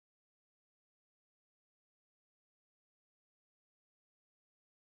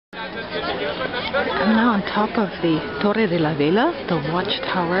I'm now on top of the Torre de la Vela, the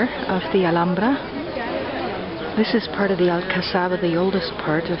watchtower of the Alhambra. This is part of the Alcazaba, the oldest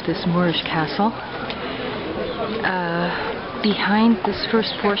part of this Moorish castle. Behind this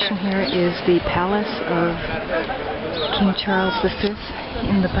first portion here is the palace of King Charles V.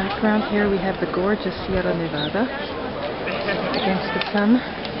 In the background here we have the gorgeous Sierra Nevada against the sun.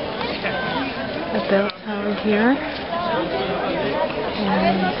 A bell tower here,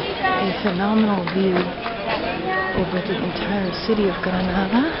 and a phenomenal view over the entire city of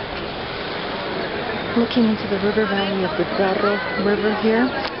Granada. Looking into the river valley of the Darro River here.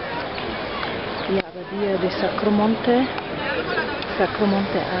 The Abadia de Sacromonte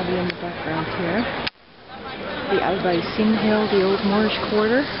Abbey in the background here. The Albaicin Hill, the old Moorish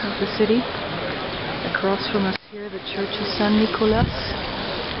quarter of the city. Across from us here, the Church of San Nicolas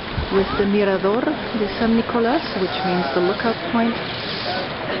with the Mirador de San Nicolas, which means the lookout point.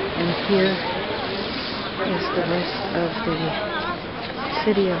 And here is the rest of the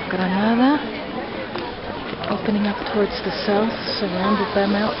city of Granada, opening up towards the south, surrounded by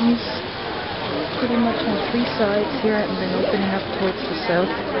mountains, pretty much on three sides here, and then opening up towards the south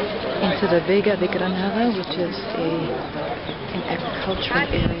into the Vega de Granada, which is an agricultural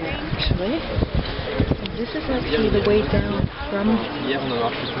area actually. And this is actually the way down from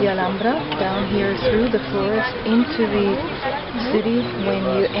the Alhambra, down here through the forest into the city when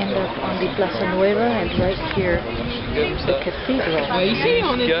you end up on the Plaza Nueva, and right here the Cathedral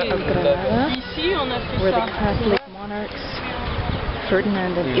of Granada, where the Catholic monarchs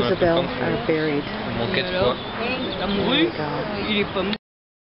Ferdinand and Isabel are buried. There we go.